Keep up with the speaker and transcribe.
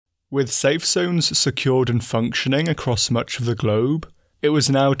With safe zones secured and functioning across much of the globe, it was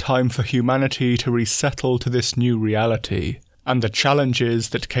now time for humanity to resettle to this new reality, and the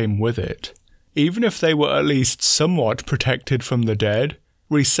challenges that came with it. Even if they were at least somewhat protected from the dead,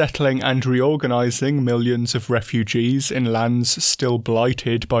 resettling and reorganising millions of refugees in lands still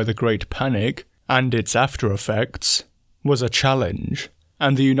blighted by the Great Panic and its after-effects was a challenge,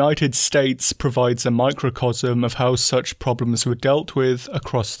 and the United States provides a microcosm of how such problems were dealt with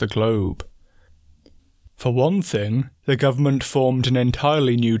across the globe. For one thing, the government formed an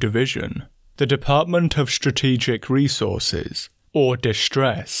entirely new division, the Department of Strategic Resources, or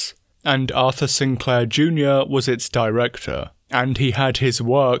Distress, and Arthur Sinclair Jr. was its director, and he had his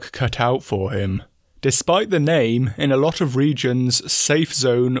work cut out for him. Despite the name, in a lot of regions, Safe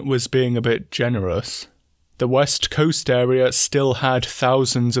Zone was being a bit generous. The West Coast area still had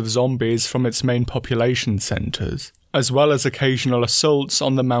thousands of zombies from its main population centres, as well as occasional assaults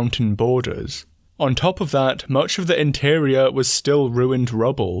on the mountain borders. On top of that, much of the interior was still ruined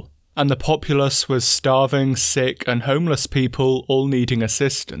rubble, and the populace was starving, sick, and homeless people all needing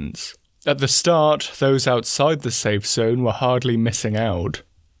assistance. At the start, those outside the safe zone were hardly missing out.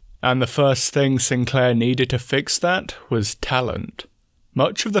 And the first thing Sinclair needed to fix that was talent.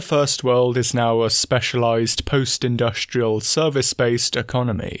 Much of the First World is now a specialised post-industrial service-based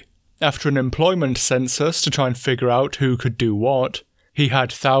economy. After an employment census to try and figure out who could do what, he had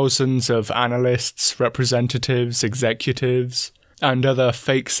thousands of analysts, representatives, executives, and other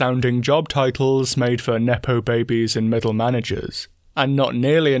fake-sounding job titles made for nepo babies and middle managers, and not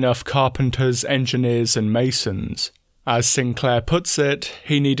nearly enough carpenters, engineers, and masons. As Sinclair puts it,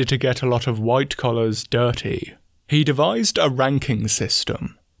 he needed to get a lot of white collars dirty. He devised a ranking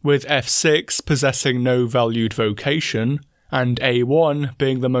system, with F6 possessing no valued vocation, and A1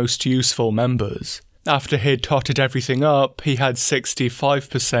 being the most useful members. After he'd totted everything up, he had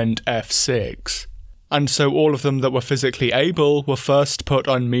 65% F6. And so all of them that were physically able were first put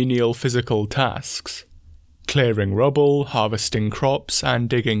on menial physical tasks. Clearing rubble, harvesting crops, and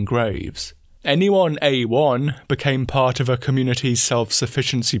digging graves. Anyone A1 became part of a community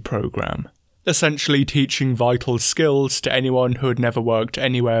self-sufficiency program, essentially teaching vital skills to anyone who had never worked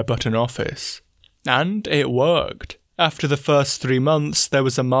anywhere but an office. And it worked. After the first 3 months, there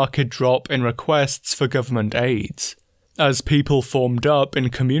was a marked drop in requests for government aids, as people formed up in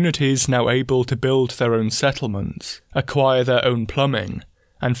communities now able to build their own settlements, acquire their own plumbing,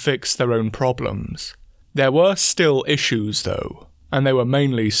 and fix their own problems. There were still issues though, and they were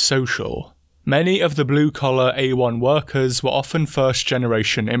mainly social. Many of the blue-collar A1 workers were often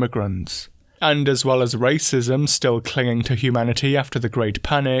first-generation immigrants, and as well as racism still clinging to humanity after the Great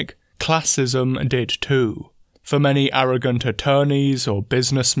Panic, classism did too. For many arrogant attorneys or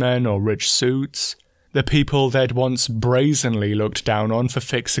businessmen or rich suits, the people they'd once brazenly looked down on for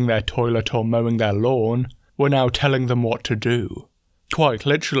fixing their toilet or mowing their lawn were now telling them what to do. Quite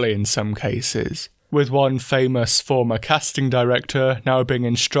literally in some cases, with one famous former casting director now being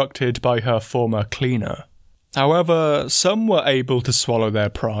instructed by her former cleaner. However, some were able to swallow their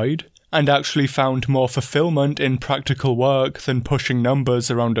pride, and actually found more fulfillment in practical work than pushing numbers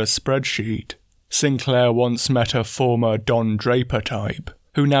around a spreadsheet. Sinclair once met a former Don Draper type,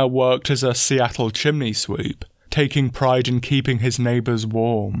 who now worked as a Seattle chimney sweep, taking pride in keeping his neighbours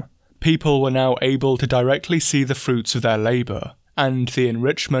warm. People were now able to directly see the fruits of their labour, and the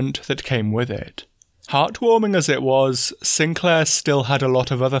enrichment that came with it. Heartwarming as it was, Sinclair still had a lot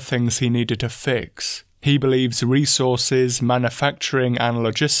of other things he needed to fix. He believes resources, manufacturing, and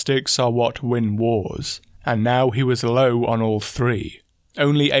logistics are what win wars, and now he was low on all three.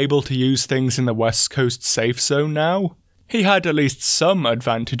 Only able to use things in the West Coast safe zone now? He had at least some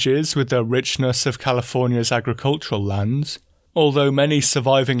advantages with the richness of California's agricultural lands, although many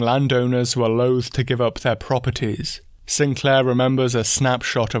surviving landowners were loath to give up their properties. Sinclair remembers a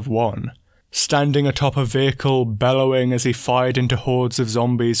snapshot of one, standing atop a vehicle bellowing as he fired into hordes of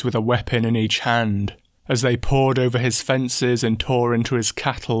zombies with a weapon in each hand, as they poured over his fences and tore into his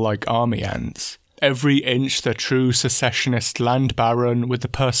cattle like army ants. Every inch the true secessionist land baron with the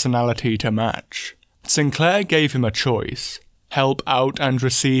personality to match. Sinclair gave him a choice: help out and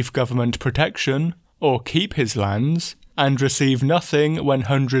receive government protection, or keep his lands, and receive nothing when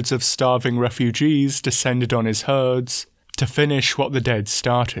hundreds of starving refugees descended on his herds to finish what the dead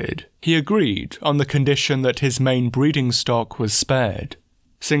started. He agreed, on the condition that his main breeding stock was spared.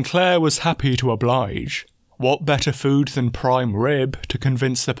 Sinclair was happy to oblige. What better food than prime rib to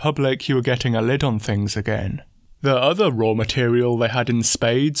convince the public you were getting a lid on things again? The other raw material they had in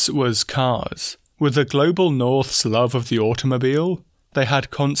spades was cars. With the global North's love of the automobile, they had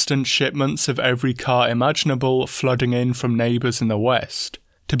constant shipments of every car imaginable flooding in from neighbours in the West,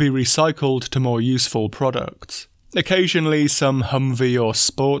 to be recycled to more useful products. Occasionally some Humvee or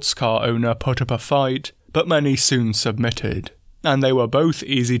sports car owner put up a fight, but many soon submitted, and they were both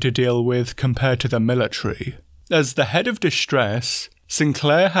easy to deal with compared to the military. As the head of distress,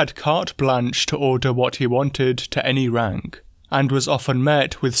 Sinclair had carte blanche to order what he wanted to any rank, and was often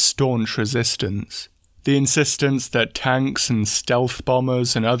met with staunch resistance. The insistence that tanks and stealth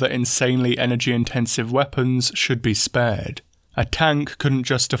bombers and other insanely energy-intensive weapons should be spared. A tank couldn't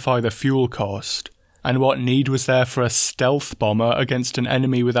justify the fuel cost, and what need was there for a stealth bomber against an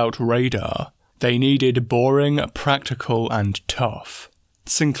enemy without radar? They needed boring, practical, and tough.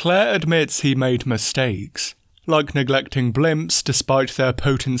 Sinclair admits he made mistakes, like neglecting blimps despite their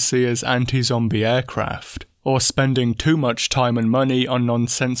potency as anti-zombie aircraft, or spending too much time and money on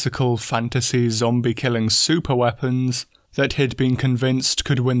nonsensical fantasy zombie-killing superweapons that he'd been convinced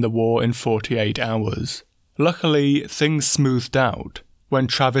could win the war in 48 hours. Luckily, things smoothed out when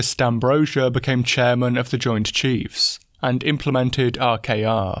Travis D'Ambrosia became chairman of the Joint Chiefs and implemented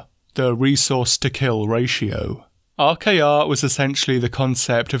RKR, the resource-to-kill ratio. RKR was essentially the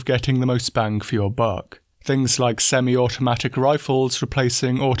concept of getting the most bang for your buck. Things like semi-automatic rifles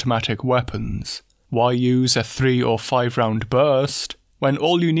replacing automatic weapons. Why use a 3 or 5 round burst when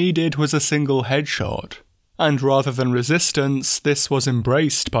all you needed was a single headshot? And rather than resistance, this was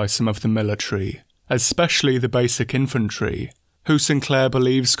embraced by some of the military, especially the basic infantry, who Sinclair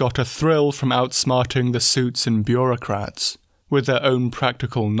believes got a thrill from outsmarting the suits and bureaucrats with their own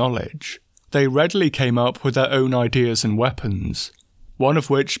practical knowledge. They readily came up with their own ideas and weapons, one of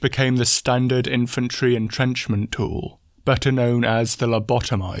which became the standard infantry entrenchment tool, better known as the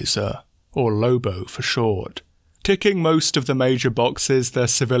lobotomizer, or Lobo for short, ticking most of the major boxes their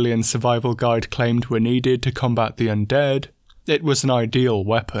civilian survival guide claimed were needed to combat the undead. It was an ideal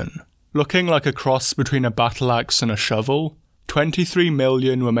weapon. Looking like a cross between a battle axe and a shovel, 23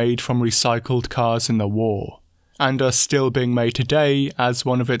 million were made from recycled cars in the war, and are still being made today as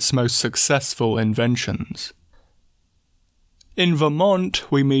one of its most successful inventions. In Vermont,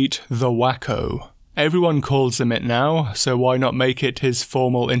 we meet the Wacko. Everyone calls him it now, so why not make it his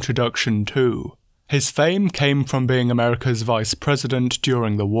formal introduction too? His fame came from being America's vice president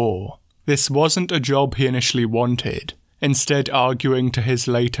during the war. This wasn't a job he initially wanted, instead arguing to his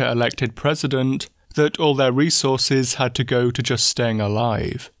later elected president that all their resources had to go to just staying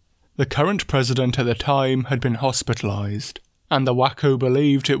alive. The current president at the time had been hospitalized, and the Wacko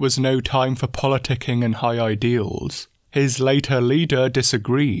believed it was no time for politicking and high ideals. His later leader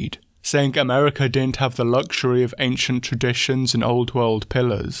disagreed, saying America didn't have the luxury of ancient traditions and old world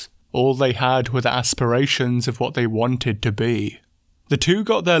pillars. All they had were the aspirations of what they wanted to be. The two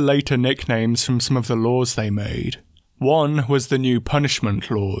got their later nicknames from some of the laws they made. One was the new punishment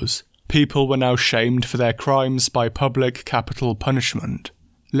laws. People were now shamed for their crimes by public capital punishment,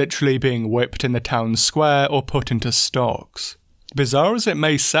 literally being whipped in the town square or put into stocks. Bizarre as it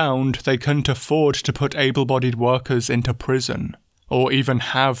may sound, they couldn't afford to put able-bodied workers into prison, or even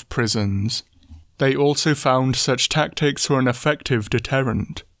have prisons. They also found such tactics were an effective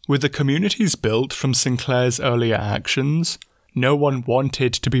deterrent. With the communities built from Sinclair's earlier actions, no one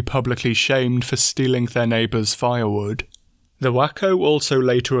wanted to be publicly shamed for stealing their neighbour's firewood. The Wacko also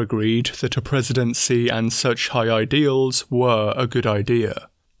later agreed that a presidency and such high ideals were a good idea.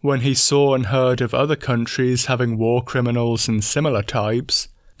 When he saw and heard of other countries having war criminals and similar types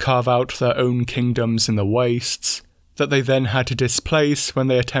carve out their own kingdoms in the wastes, that they then had to displace when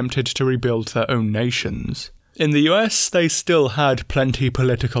they attempted to rebuild their own nations. In the US, they still had plenty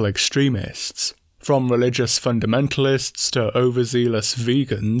political extremists, from religious fundamentalists to overzealous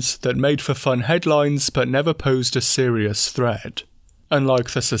vegans that made for fun headlines but never posed a serious threat.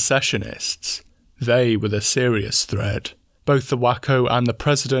 Unlike the secessionists, they were the serious threat. Both the Wacko and the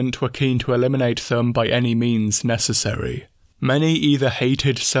president were keen to eliminate them by any means necessary. Many either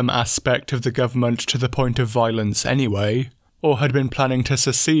hated some aspect of the government to the point of violence anyway, or had been planning to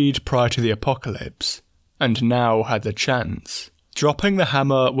secede prior to the apocalypse, and now had the chance. Dropping the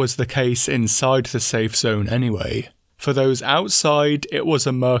hammer was the case inside the safe zone anyway. For those outside, it was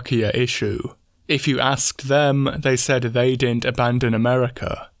a murkier issue. If you asked them, they said they didn't abandon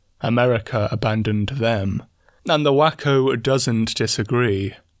America. America abandoned them. And the Wacko doesn't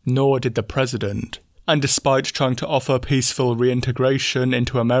disagree, nor did the president. And despite trying to offer peaceful reintegration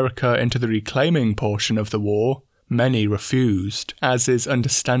into America into the reclaiming portion of the war, many refused, as is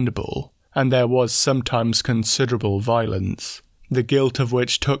understandable, and there was sometimes considerable violence, the guilt of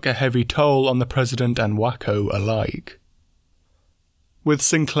which took a heavy toll on the president and Wacko alike. With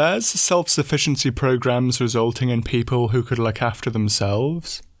Sinclair's self-sufficiency programs resulting in people who could look after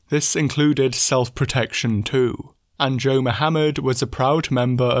themselves, this included self-protection too, and Joe Mohammed was a proud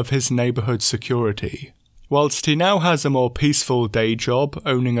member of his neighbourhood security. Whilst he now has a more peaceful day job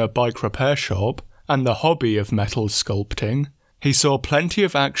owning a bike repair shop and the hobby of metal sculpting, he saw plenty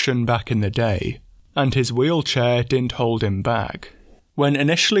of action back in the day, and his wheelchair didn't hold him back. When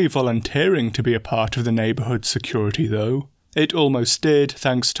initially volunteering to be a part of the neighbourhood security though, it almost did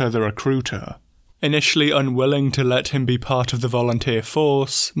thanks to the recruiter. Initially unwilling to let him be part of the volunteer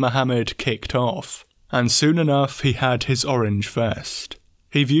force, Mohammed kicked off, and soon enough he had his orange vest.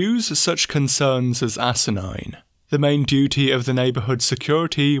 He views such concerns as asinine. The main duty of the neighbourhood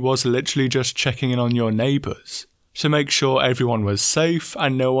security was literally just checking in on your neighbours, to make sure everyone was safe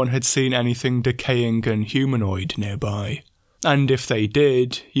and no one had seen anything decaying and humanoid nearby. And if they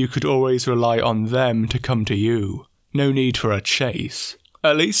did, you could always rely on them to come to you. No need for a chase.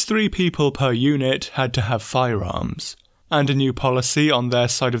 At least 3 people per unit had to have firearms, and a new policy on their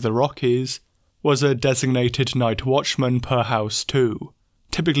side of the Rockies was a designated night watchman per house too,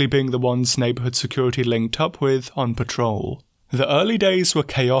 typically being the ones neighbourhood security linked up with on patrol. The early days were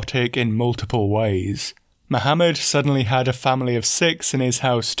chaotic in multiple ways. Mohammed suddenly had a family of 6 in his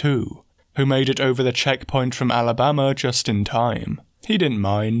house too, who made it over the checkpoint from Alabama just in time. He didn't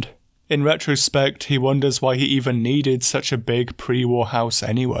mind. In retrospect, he wonders why he even needed such a big pre-war house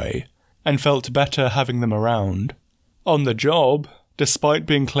anyway, and felt better having them around. On the job, despite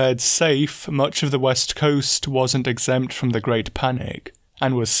being declared safe, much of the West Coast wasn't exempt from the Great Panic,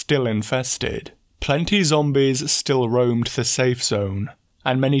 and was still infested. Plenty zombies still roamed the safe zone,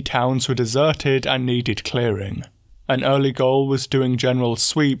 and many towns were deserted and needed clearing. An early goal was doing general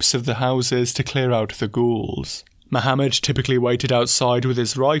sweeps of the houses to clear out the ghouls. Mohammed typically waited outside with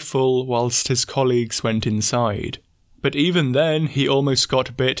his rifle whilst his colleagues went inside. But even then, he almost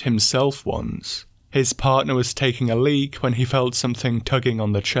got bit himself once. His partner was taking a leak when he felt something tugging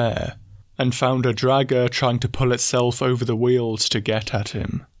on the chair, and found a dragger trying to pull itself over the wheels to get at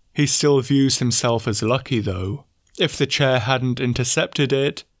him. He still views himself as lucky though. If the chair hadn't intercepted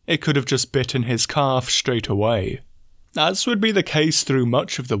it, it could have just bitten his calf straight away. As would be the case through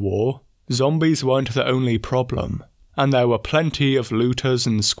much of the war, zombies weren't the only problem, and there were plenty of looters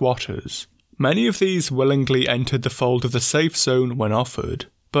and squatters. Many of these willingly entered the fold of the safe zone when offered,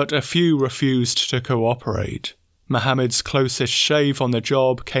 but a few refused to cooperate. Mohammed's closest shave on the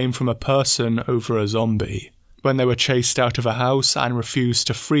job came from a person over a zombie, when they were chased out of a house and refused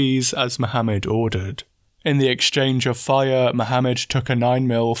to freeze as Mohammed ordered. In the exchange of fire, Mohammed took a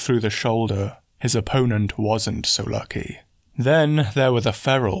 9mm through the shoulder. His opponent wasn't so lucky. Then there were the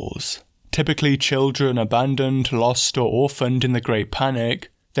ferals. Typically children abandoned, lost or orphaned in the Great Panic,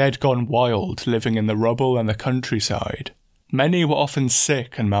 they had gone wild living in the rubble and the countryside. Many were often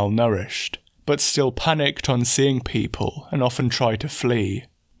sick and malnourished, but still panicked on seeing people and often tried to flee.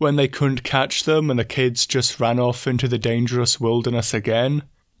 When they couldn't catch them and the kids just ran off into the dangerous wilderness again,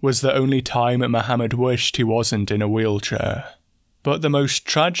 was the only time Mohammed wished he wasn't in a wheelchair. But the most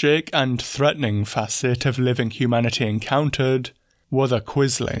tragic and threatening facet of living humanity encountered were the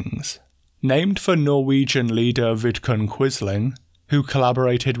Quislings. Named for Norwegian leader Vidkun Quisling, who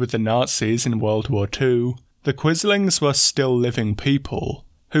collaborated with the Nazis in World War II, the Quislings were still living people,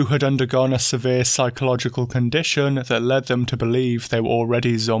 who had undergone a severe psychological condition that led them to believe they were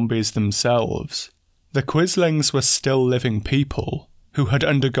already zombies themselves. The Quislings were still living people, who had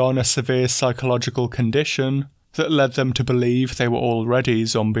undergone a severe psychological condition that led them to believe they were already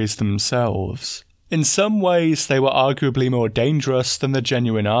zombies themselves. In some ways, they were arguably more dangerous than the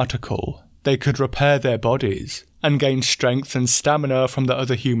genuine article. They could repair their bodies, and gain strength and stamina from the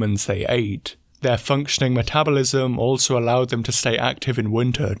other humans they ate. Their functioning metabolism also allowed them to stay active in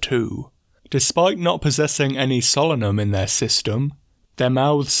winter too. Despite not possessing any solanum in their system, their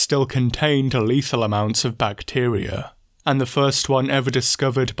mouths still contained lethal amounts of bacteria, and the first one ever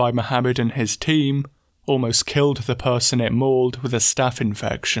discovered by Mohammed and his team almost killed the person it mauled with a staph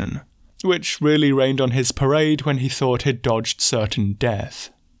infection, which really rained on his parade when he thought he'd dodged certain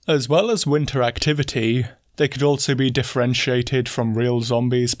death. As well as winter activity, they could also be differentiated from real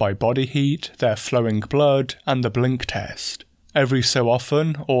zombies by body heat, their flowing blood, and the blink test. Every so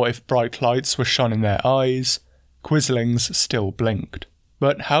often, or if bright lights were shone in their eyes, Quislings still blinked.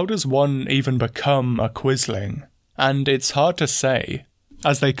 But how does one even become a Quisling? And it's hard to say,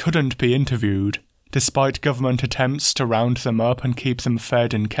 as they couldn't be interviewed, despite government attempts to round them up and keep them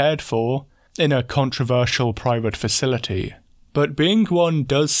fed and cared for, in a controversial private facility. But being one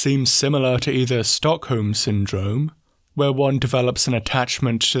does seem similar to either Stockholm Syndrome, where one develops an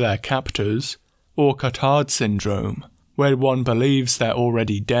attachment to their captors, or Cotard Syndrome, where one believes they're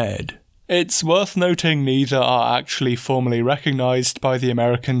already dead. It's worth noting neither are actually formally recognised by the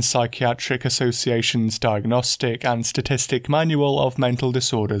American Psychiatric Association's Diagnostic and Statistic Manual of Mental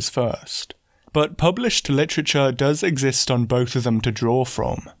Disorders first, but published literature does exist on both of them to draw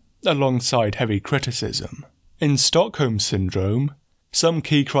from, alongside heavy criticism. In Stockholm Syndrome, some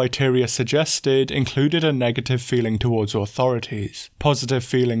key criteria suggested included a negative feeling towards authorities, positive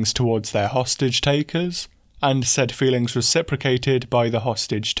feelings towards their hostage takers, and said feelings reciprocated by the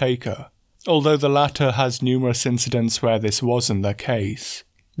hostage taker, although the latter has numerous incidents where this wasn't the case.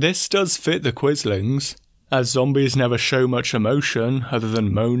 This does fit the Quislings, as zombies never show much emotion other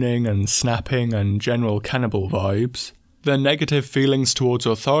than moaning and snapping and general cannibal vibes. Their negative feelings towards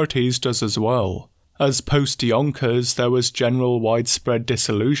authorities does as well, as post-Yonkers there was general widespread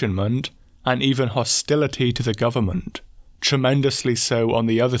disillusionment and even hostility to the government, tremendously so on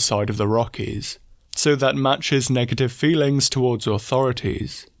the other side of the Rockies, so that matches negative feelings towards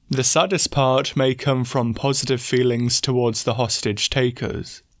authorities. The saddest part may come from positive feelings towards the hostage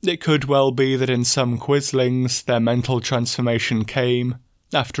takers. It could well be that in some Quislings their mental transformation came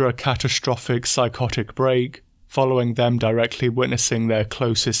after a catastrophic psychotic break, following them directly witnessing their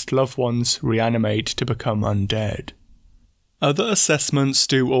closest loved ones reanimate to become undead. Other assessments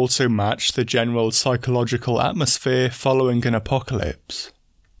do also match the general psychological atmosphere following an apocalypse.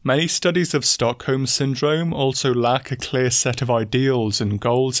 Many studies of Stockholm Syndrome also lack a clear set of ideals and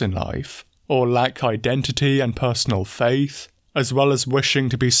goals in life, or lack identity and personal faith, as well as wishing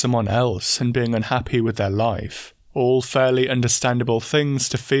to be someone else and being unhappy with their life, all fairly understandable things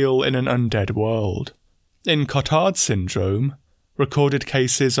to feel in an undead world. In Cotard Syndrome, recorded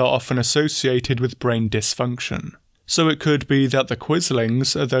cases are often associated with brain dysfunction, so it could be that the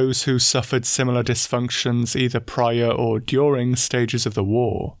Quislings are those who suffered similar dysfunctions either prior or during stages of the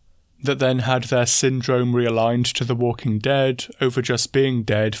war, that then had their syndrome realigned to the Walking Dead over just being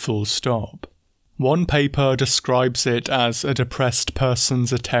dead full stop. One paper describes it as a depressed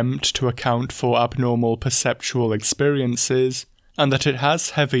person's attempt to account for abnormal perceptual experiences, and that it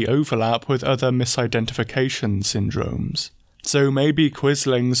has heavy overlap with other misidentification syndromes. So maybe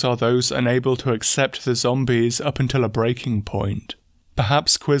Quislings are those unable to accept the zombies up until a breaking point.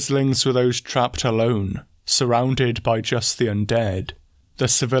 Perhaps Quislings were those trapped alone, surrounded by just the undead. The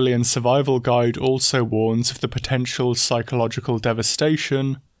Civilian Survival Guide also warns of the potential psychological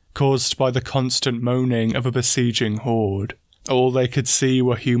devastation caused by the constant moaning of a besieging horde. All they could see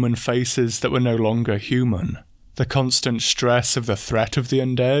were human faces that were no longer human. The constant stress of the threat of the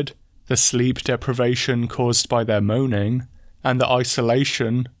undead, the sleep deprivation caused by their moaning, and the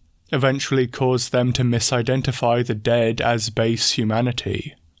isolation eventually caused them to misidentify the dead as base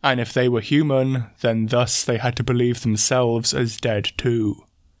humanity, and if they were human, then thus they had to believe themselves as dead too.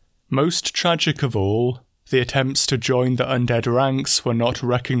 Most tragic of all, the attempts to join the undead ranks were not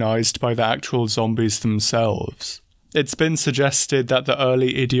recognised by the actual zombies themselves. It's been suggested that the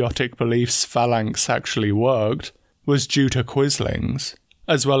early idiotic beliefs Phalanx actually worked was due to Quislings,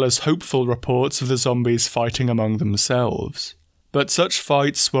 as well as hopeful reports of the zombies fighting among themselves. But such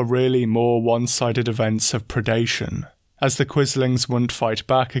fights were really more one-sided events of predation, as the Quislings wouldn't fight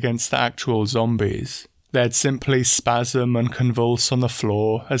back against the actual zombies. They'd simply spasm and convulse on the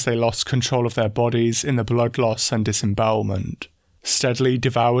floor as they lost control of their bodies in the blood loss and disembowelment, steadily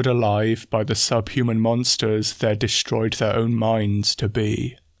devoured alive by the subhuman monsters they'd destroyed their own minds to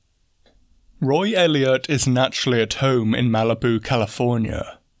be. Roy Elliott is naturally at home in Malibu,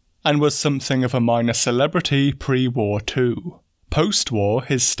 California, and was something of a minor celebrity pre-war too. Post-war,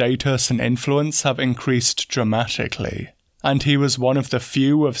 his status and influence have increased dramatically, and he was one of the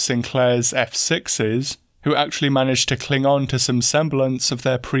few of Sinclair's F6s who actually managed to cling on to some semblance of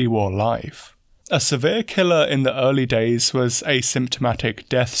their pre-war life. A severe killer in the early days was asymptomatic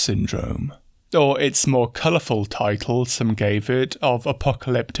death syndrome, or its more colourful title some gave it of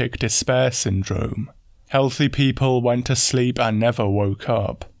apocalyptic despair syndrome. Healthy people went to sleep and never woke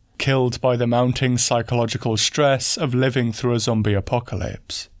up, killed by the mounting psychological stress of living through a zombie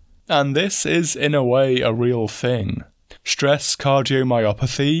apocalypse. And this is in a way a real thing. Stress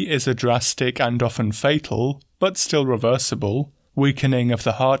cardiomyopathy is a drastic and often fatal, but still reversible, weakening of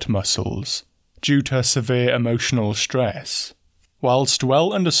the heart muscles, due to severe emotional stress. Whilst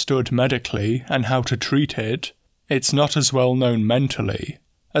well understood medically and how to treat it, it's not as well known mentally,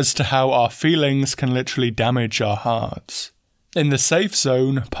 as to how our feelings can literally damage our hearts. In the safe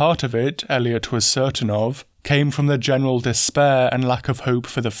zone, part of it, Elliot was certain of, came from the general despair and lack of hope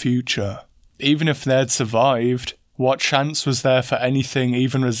for the future. Even if they'd survived, what chance was there for anything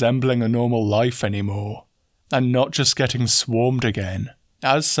even resembling a normal life anymore? And not just getting swarmed again.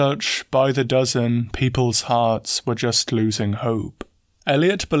 As such, by the dozen, people's hearts were just losing hope.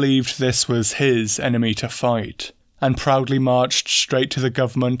 Elliot believed this was his enemy to fight, and proudly marched straight to the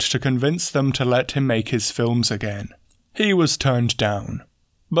government to convince them to let him make his films again. He was turned down,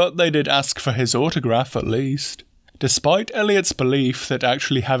 but they did ask for his autograph at least. Despite Elliot's belief that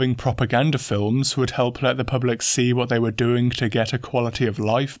actually having propaganda films would help let the public see what they were doing to get a quality of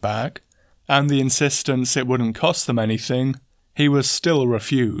life back, and the insistence it wouldn't cost them anything, he was still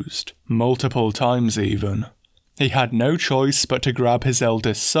refused, multiple times even. He had no choice but to grab his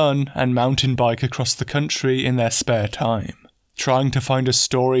eldest son and mountain bike across the country in their spare time, trying to find a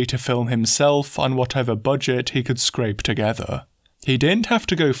story to film himself on whatever budget he could scrape together. He didn't have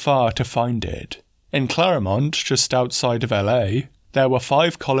to go far to find it. In Claremont, just outside of LA, there were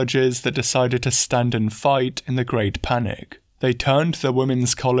 5 colleges that decided to stand and fight in the Great Panic. They turned the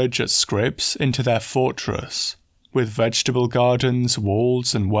women's college at Scripps into their fortress, with vegetable gardens,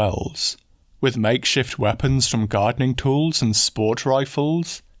 walls and wells. With makeshift weapons from gardening tools and sport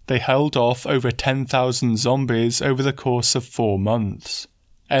rifles, they held off over 10,000 zombies over the course of 4 months.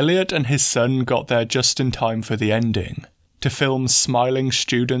 Elliot and his son got there just in time for the ending, to film smiling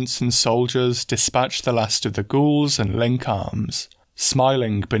students and soldiers dispatch the last of the ghouls and link arms,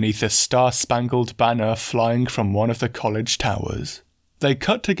 smiling beneath a star-spangled banner flying from one of the college towers. They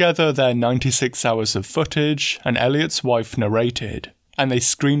cut together their 96 hours of footage, and Elliot's wife narrated, and they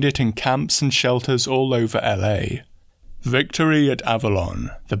screened it in camps and shelters all over LA. Victory at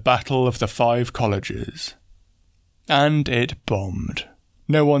Avalon, the Battle of the 5 Colleges. And it bombed.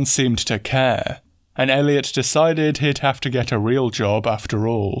 No one seemed to care, and Elliot decided he'd have to get a real job after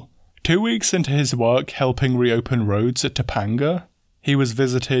all. 2 weeks into his work helping reopen roads at Topanga, he was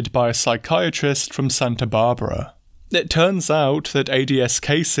visited by a psychiatrist from Santa Barbara. It turns out that ADS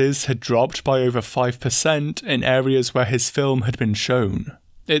cases had dropped by over 5% in areas where his film had been shown.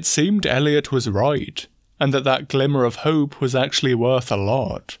 It seemed Elliot was right, and that glimmer of hope was actually worth a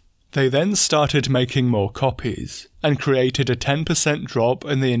lot. They then started making more copies, and created a 10% drop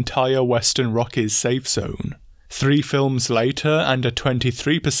in the entire Western Rockies safe zone. 3 films later and a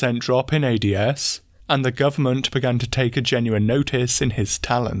 23% drop in ADS, and the government began to take a genuine notice in his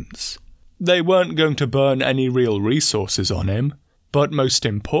talents. They weren't going to burn any real resources on him, but most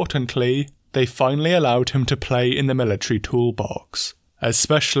importantly, they finally allowed him to play in the military toolbox,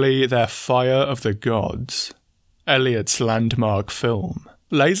 especially their Fire of the Gods, Elliot's landmark film.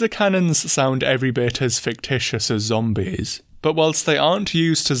 Laser cannons sound every bit as fictitious as zombies, but whilst they aren't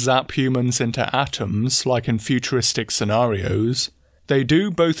used to zap humans into atoms like in futuristic scenarios, they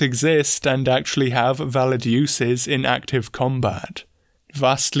do both exist and actually have valid uses in active combat.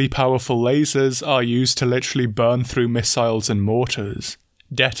 Vastly powerful lasers are used to literally burn through missiles and mortars,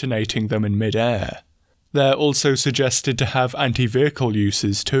 detonating them in mid-air. They're also suggested to have anti-vehicle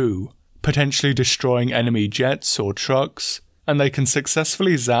uses too, potentially destroying enemy jets or trucks, and they can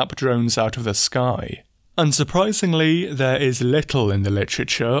successfully zap drones out of the sky. Unsurprisingly, there is little in the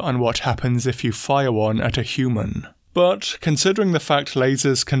literature on what happens if you fire one at a human. But considering the fact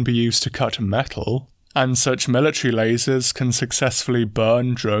lasers can be used to cut metal, and such military lasers can successfully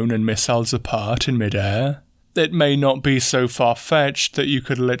burn drone and missiles apart in mid-air, it may not be so far-fetched that you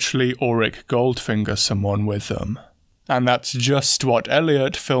could literally Auric Goldfinger someone with them. And that's just what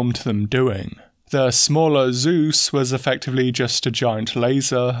Elliot filmed them doing. The smaller Zeus was effectively just a giant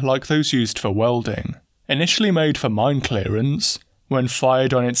laser like those used for welding. Initially made for mine clearance, when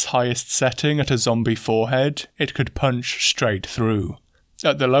fired on its highest setting at a zombie forehead, it could punch straight through.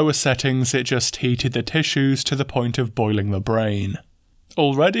 At the lower settings, it just heated the tissues to the point of boiling the brain.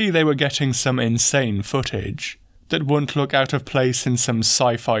 Already they were getting some insane footage that wouldn't look out of place in some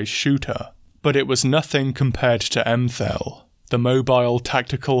sci-fi shooter, but it was nothing compared to MTHEL, the mobile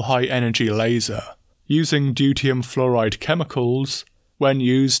tactical high-energy laser. Using deuterium fluoride chemicals, when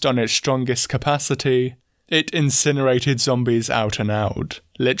used on its strongest capacity, it incinerated zombies out and out,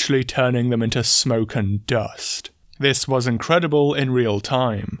 literally turning them into smoke and dust. This was incredible in real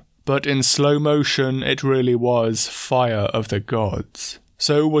time, but in slow motion it really was Fire of the Gods.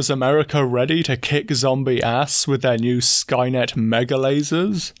 So was America ready to kick zombie ass with their new Skynet mega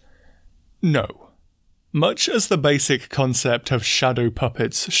lasers? No. Much as the basic concept of shadow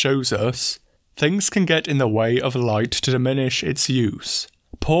puppets shows us, things can get in the way of light to diminish its use.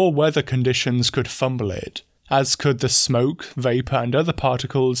 Poor weather conditions could fumble it, as could the smoke, vapour and other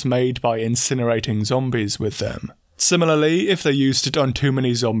particles made by incinerating zombies with them. Similarly, if they used it on too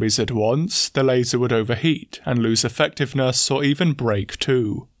many zombies at once, the laser would overheat and lose effectiveness or even break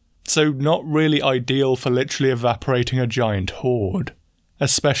too. So not really ideal for literally evaporating a giant horde,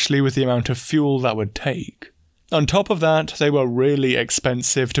 especially with the amount of fuel that would take. On top of that, they were really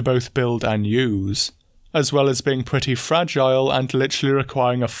expensive to both build and use. as well as being pretty fragile and literally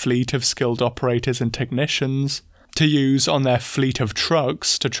requiring a fleet of skilled operators and technicians to use on their fleet of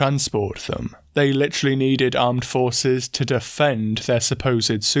trucks to transport them. They literally needed armed forces to defend their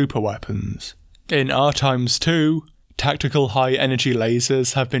supposed superweapons. In our times too, tactical high-energy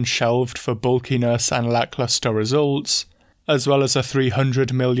lasers have been shelved for bulkiness and lackluster results, as well as a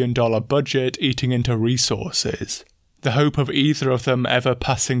 $300 million budget eating into resources. The hope of either of them ever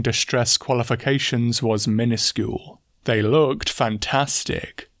passing distress qualifications was minuscule. They looked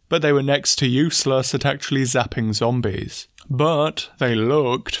fantastic, but they were next to useless at actually zapping zombies. But they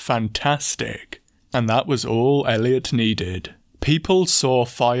looked fantastic, and that was all Elliot needed. People saw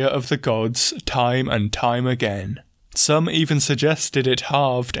Fire of the Gods time and time again. Some even suggested it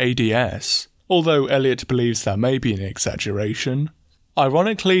halved ADS, although Elliot believes that may be an exaggeration.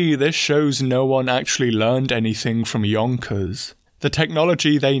 Ironically, this shows no one actually learned anything from Yonkers. The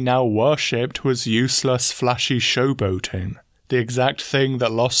technology they now worshipped was useless, flashy showboating, the exact thing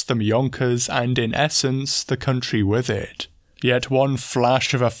that lost them Yonkers and, in essence, the country with it. Yet one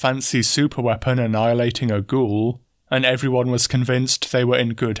flash of a fancy superweapon annihilating a ghoul, and everyone was convinced they were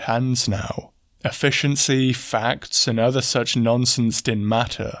in good hands now. Efficiency, facts, and other such nonsense didn't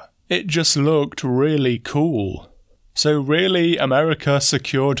matter. It just looked really cool. So really, America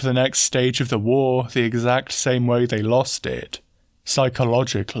secured the next stage of the war the exact same way they lost it,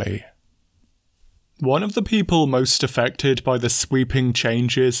 psychologically. One of the people most affected by the sweeping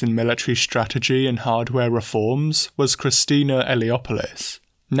changes in military strategy and hardware reforms was Christina Eliopoulos,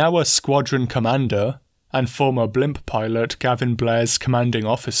 now a squadron commander, and former blimp pilot Gavin Blair's commanding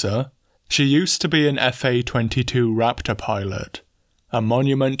officer. She used to be an FA-22 Raptor pilot, a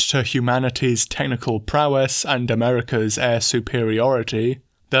monument to humanity's technical prowess and America's air superiority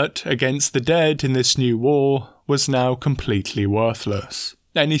that, against the dead in this new war, was now completely worthless.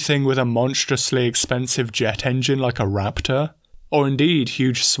 Anything with a monstrously expensive jet engine like a Raptor, or indeed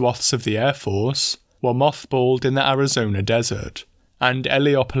huge swaths of the Air Force, were mothballed in the Arizona desert, and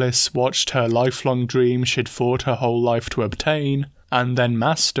Eliopoulos watched her lifelong dream she'd fought her whole life to obtain, and then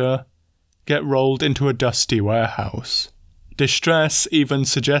master, get rolled into a dusty warehouse. Distress even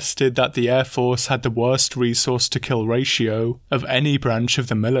suggested that the Air Force had the worst resource-to-kill ratio of any branch of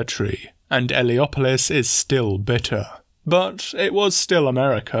the military, and Eliopoulos is still bitter. But it was still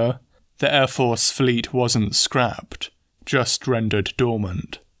America. The Air Force fleet wasn't scrapped, just rendered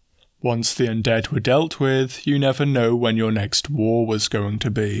dormant. Once the undead were dealt with, you never know when your next war was going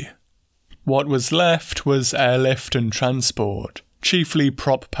to be. What was left was airlift and transport, chiefly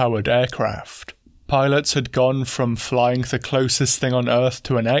prop-powered aircraft. Pilots had gone from flying the closest thing on Earth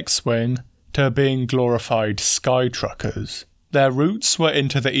to an X-Wing to being glorified sky truckers. Their routes were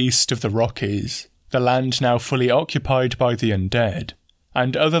into the east of the Rockies, the land now fully occupied by the undead,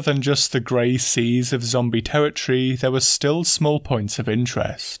 and other than just the grey seas of zombie territory, there were still small points of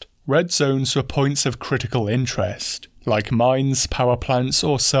interest. Red zones were points of critical interest, like mines, power plants,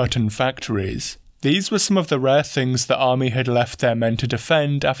 or certain factories. These were some of the rare things the army had left their men to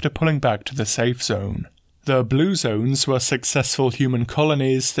defend after pulling back to the safe zone. The blue zones were successful human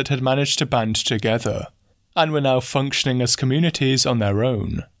colonies that had managed to band together, and were now functioning as communities on their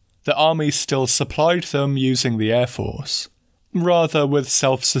own. The army still supplied them using the Air Force, rather with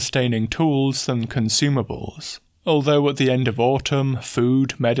self-sustaining tools than consumables, although at the end of autumn,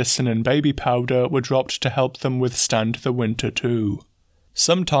 food, medicine and baby powder were dropped to help them withstand the winter too.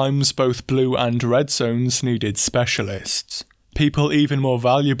 Sometimes both blue and red zones needed specialists, people even more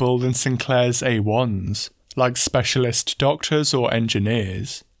valuable than Sinclair's A1s, like specialist doctors or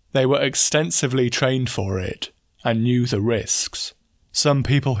engineers. They were extensively trained for it, and knew the risks. Some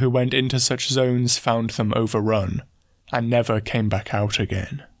people who went into such zones found them overrun, and never came back out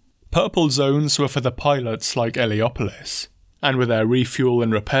again. Purple zones were for the pilots like Eliopoulos, and were their refuel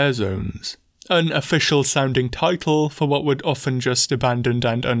and repair zones, an official-sounding title for what were often just abandoned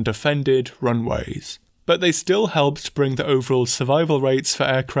and undefended runways. But they still helped bring the overall survival rates for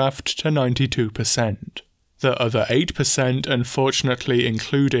aircraft to 92%. The other 8% unfortunately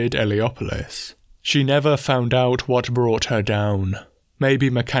included Eliopoulos. She never found out what brought her down.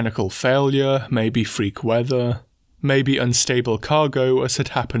 Maybe mechanical failure, maybe freak weather, maybe unstable cargo as had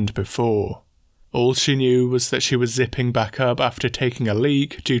happened before. All she knew was that she was zipping back up after taking a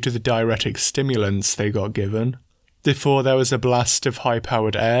leak due to the diuretic stimulants they got given. Before there was a blast of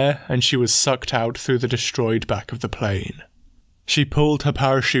high-powered air and she was sucked out through the destroyed back of the plane. She pulled her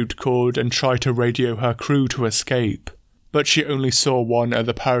parachute cord and tried to radio her crew to escape, but she only saw one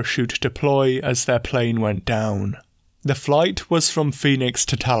other parachute deploy as their plane went down. The flight was from Phoenix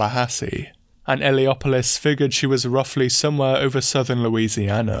to Tallahassee, and Eliopoulos figured she was roughly somewhere over southern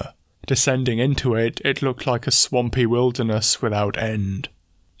Louisiana. Descending into it, it looked like a swampy wilderness without end.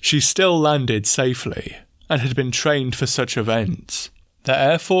 She still landed safely, and had been trained for such events. The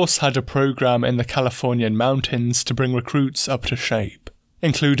Air Force had a program in the Californian mountains to bring recruits up to shape,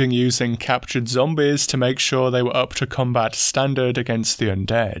 including using captured zombies to make sure they were up to combat standard against the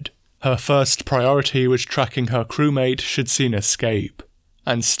undead. Her first priority was tracking her crewmate should Seen escape,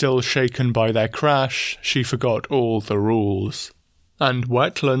 and still shaken by their crash, she forgot all the rules. And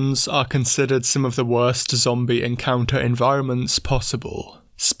wetlands are considered some of the worst zombie encounter environments possible.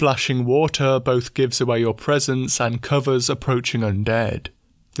 Splashing water both gives away your presence and covers approaching undead.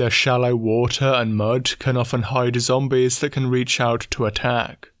 The shallow water and mud can often hide zombies that can reach out to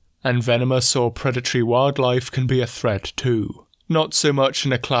attack, and venomous or predatory wildlife can be a threat too, not so much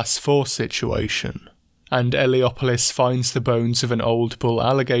in a Class 4 situation. And Heliopolis finds the bones of an old bull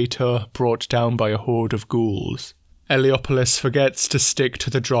alligator brought down by a horde of ghouls. Heliopolis forgets to stick to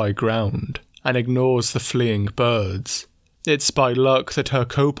the dry ground, and ignores the fleeing birds. It's by luck that her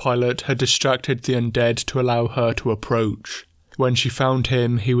co-pilot had distracted the undead to allow her to approach. When she found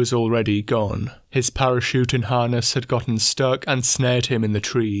him, he was already gone. His parachute and harness had gotten stuck and snared him in the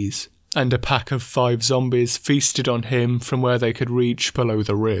trees, and a pack of 5 zombies feasted on him from where they could reach below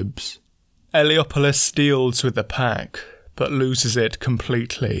the ribs. Heliopolis deals with the pack, but loses it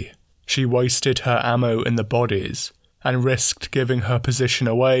completely. She wasted her ammo in the bodies, and risked giving her position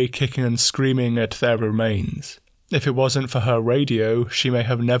away, kicking and screaming at their remains. If it wasn't for her radio, she may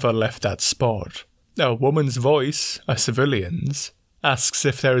have never left that spot. A woman's voice, a civilian's, asks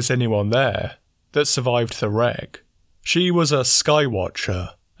if there is anyone there that survived the wreck. She was a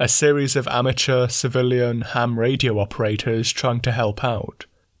Skywatcher, a series of amateur civilian ham radio operators trying to help out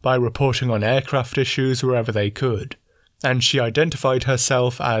by reporting on aircraft issues wherever they could, and she identified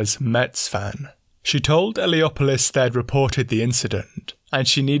herself as Metsfan. She told Heliopolis they'd reported the incident, and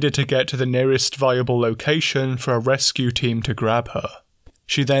she needed to get to the nearest viable location for a rescue team to grab her.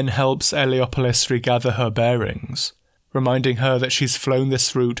 She then helps Heliopolis regather her bearings, reminding her that she's flown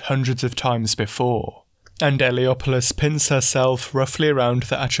this route hundreds of times before, and Heliopolis pins herself roughly around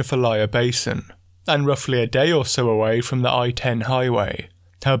the Atchafalaya Basin, and roughly a day or so away from the I-10 highway,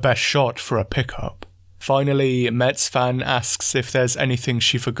 her best shot for a pickup. Finally, Metsfan asks if there's anything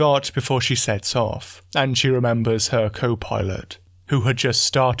she forgot before she sets off, and she remembers her co-pilot, who had just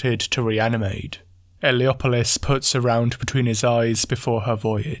started to reanimate. Heliopolis puts a round between his eyes before her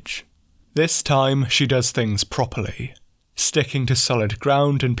voyage. This time, she does things properly, sticking to solid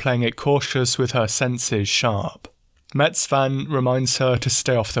ground and playing it cautious with her senses sharp. Metsfan reminds her to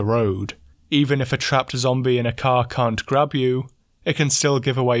stay off the road. Even if a trapped zombie in a car can't grab you, it can still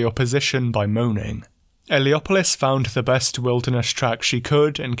give away your position by moaning. Heliopolis found the best wilderness track she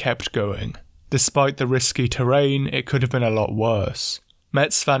could and kept going. Despite the risky terrain, it could have been a lot worse.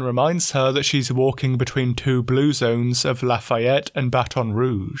 Metsfan reminds her that she's walking between 2 blue zones of Lafayette and Baton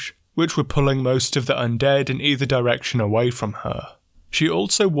Rouge, which were pulling most of the undead in either direction away from her. She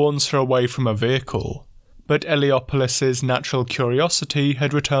also warns her away from a vehicle, but Heliopolis's natural curiosity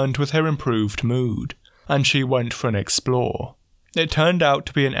had returned with her improved mood, and she went for an explore. It turned out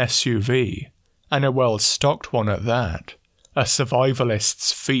to be an SUV, and a well-stocked one at that. A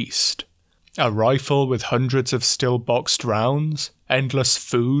survivalist's feast. A rifle with hundreds of still-boxed rounds, endless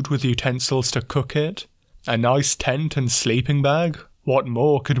food with utensils to cook it, a nice tent and sleeping bag. What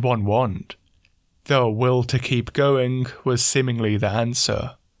more could one want? The will to keep going was seemingly the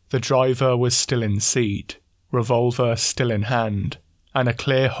answer. The driver was still in seat, revolver still in hand, and a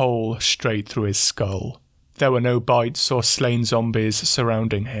clear hole straight through his skull. There were no bites or slain zombies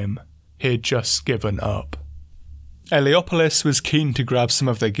surrounding him. He'd just given up. Heliopolis was keen to grab some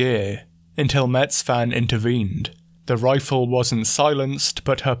of the gear, until Metsfan intervened. The rifle wasn't silenced,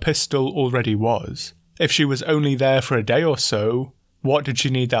 but her pistol already was. If she was only there for a day or so, what did she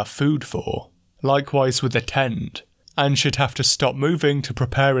need that food for? Likewise with the tent, and she'd have to stop moving to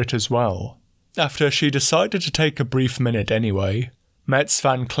prepare it as well. After she decided to take a brief minute anyway,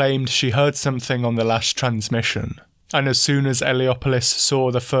 Metsfan claimed she heard something on the last transmission, and as soon as Heliopolis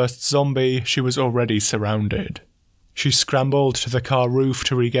saw the first zombie, she was already surrounded. She scrambled to the car roof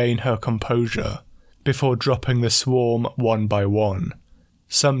to regain her composure, before dropping the swarm one by one.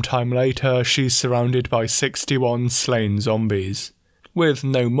 Sometime later, she's surrounded by 61 slain zombies, with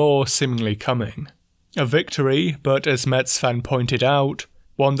no more seemingly coming. A victory, but as Metsfan pointed out,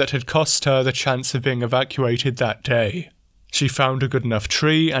 one that had cost her the chance of being evacuated that day. She found a good enough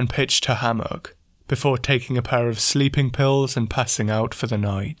tree and pitched her hammock, before taking a pair of sleeping pills and passing out for the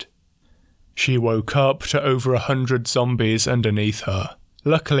night. She woke up to over 100 zombies underneath her.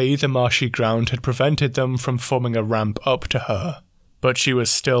 Luckily, the marshy ground had prevented them from forming a ramp up to her, but she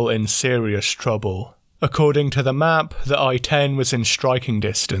was still in serious trouble. According to the map, the I-10 was in striking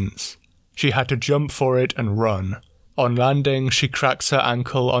distance. She had to jump for it and run. On landing, she cracks her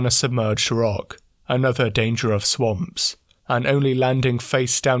ankle on a submerged rock, another danger of swamps, and only landing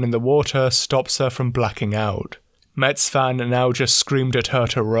face down in the water stops her from blacking out. Metsfan now just screamed at her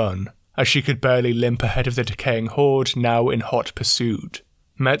to run, as she could barely limp ahead of the decaying horde now in hot pursuit.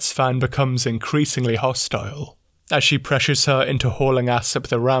 Metsfan becomes increasingly hostile, as she pressures her into hauling ass up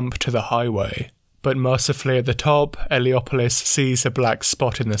the ramp to the highway. But mercifully at the top, Heliopolis sees a black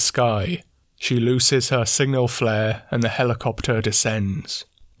spot in the sky. She looses her signal flare and the helicopter descends.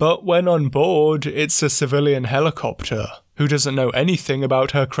 But when on board, it's a civilian helicopter, who doesn't know anything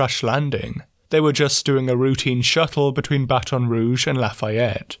about her crash landing. They were just doing a routine shuttle between Baton Rouge and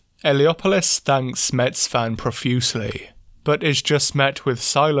Lafayette. Heliopolis thanks Metsfan profusely, but is just met with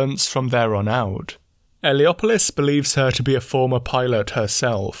silence from there on out. Heliopolis believes her to be a former pilot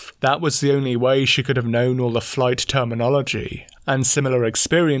herself. That was the only way she could have known all the flight terminology and similar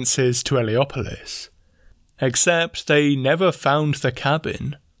experiences to Heliopolis. Except they never found the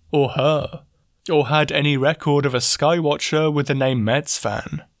cabin, or her, or had any record of a skywatcher with the name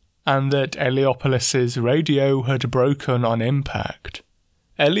Metsfan, and that Heliopolis's radio had broken on impact.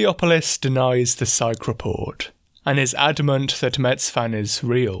 Heliopolis denies the psych report, and is adamant that Metsfan is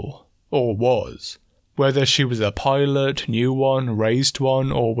real, or was. Whether she was a pilot, knew one, raised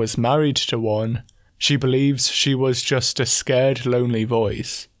one, or was married to one, she believes she was just a scared, lonely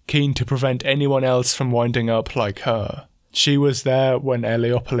voice, keen to prevent anyone else from winding up like her. She was there when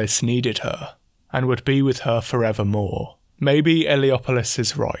Heliopolis needed her, and would be with her forevermore. Maybe Heliopolis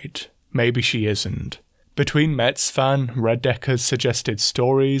is right, maybe she isn't. Between Metsfan, Reddecker's suggested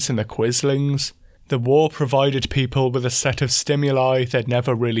stories, and the Quislings, the war provided people with a set of stimuli they'd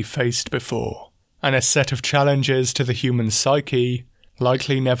never really faced before, and a set of challenges to the human psyche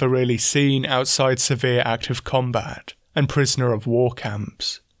likely never really seen outside severe active combat and prisoner of war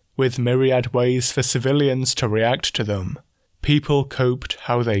camps. With myriad ways for civilians to react to them, people coped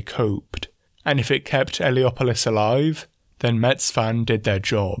how they coped, and if it kept Heliopolis alive, then Metsfan did their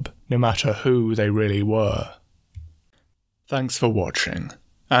job, no matter who they really were. Thanks for watching.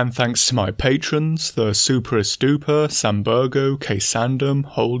 And thanks to my patrons, the Superest Duper, Samburgo, K. Sandom,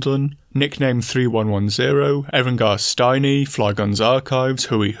 Holden, Nickname 3110, Erengar Steiny, Flyguns Archives,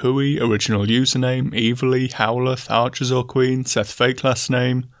 Hui Hui, Original Username, Evilly, Howleth, Archazor Queen, Seth Fake Last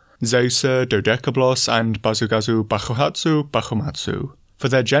Name, Zeusa, Dodecablos, and Bazugazu Bakuhatsu Bakumatsu, for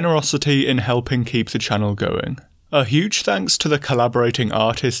their generosity in helping keep the channel going. A huge thanks to the collaborating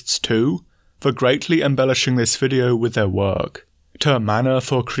artists too, for greatly embellishing this video with their work. To Mana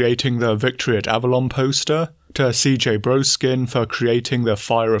for creating the Victory at Avalon poster, to CJ Broskin for creating the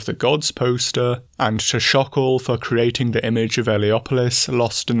Fire of the Gods poster, and to Shockle for creating the image of Heliopolis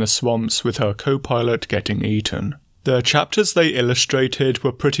lost in the swamps with her co-pilot getting eaten. The chapters they illustrated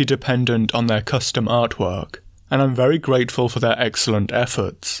were pretty dependent on their custom artwork, and I'm very grateful for their excellent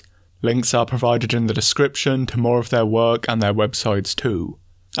efforts. Links are provided in the description to more of their work and their websites too.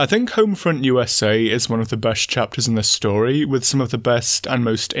 I think Homefront USA is one of the best chapters in the story, with some of the best and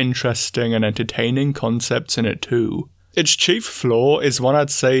most interesting and entertaining concepts in it too. Its chief flaw is one I'd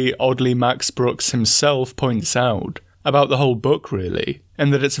say oddly Max Brooks himself points out, about the whole book really, in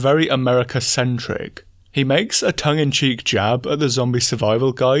that it's very America-centric. He makes a tongue-in-cheek jab at the zombie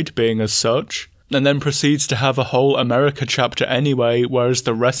survival guide being as such, and then proceeds to have a whole America chapter anyway, whereas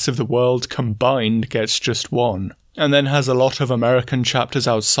the rest of the world combined gets just one. And then has a lot of American chapters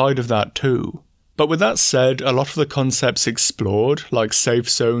outside of that too. But with that said, a lot of the concepts explored, like safe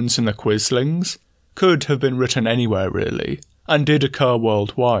zones and the Quislings, could have been written anywhere really, and did occur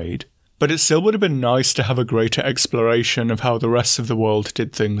worldwide, but it still would have been nice to have a greater exploration of how the rest of the world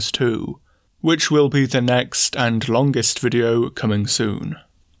did things too, which will be the next and longest video coming soon.